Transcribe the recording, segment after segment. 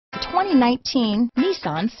2019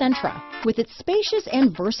 Nissan Sentra. With its spacious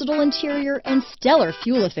and versatile interior and stellar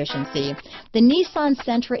fuel efficiency, the Nissan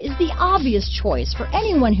Sentra is the obvious choice for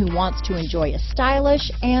anyone who wants to enjoy a stylish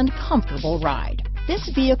and comfortable ride. This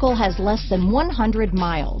vehicle has less than 100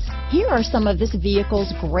 miles. Here are some of this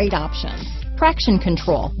vehicle's great options: traction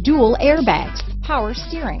control, dual airbags, power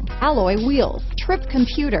steering, alloy wheels, trip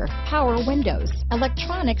computer, power windows,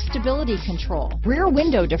 electronic stability control, rear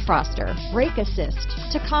window defroster, brake assist,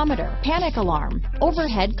 tachometer, panic alarm,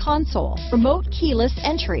 overhead console, remote keyless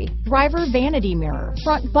entry, driver vanity mirror,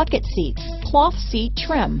 front bucket seats, cloth seat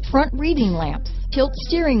trim, front reading lamps, tilt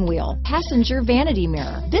steering wheel, passenger vanity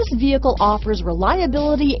mirror. This vehicle offers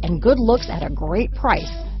reliability and good looks at a great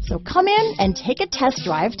price. So come in and take a test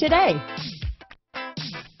drive today.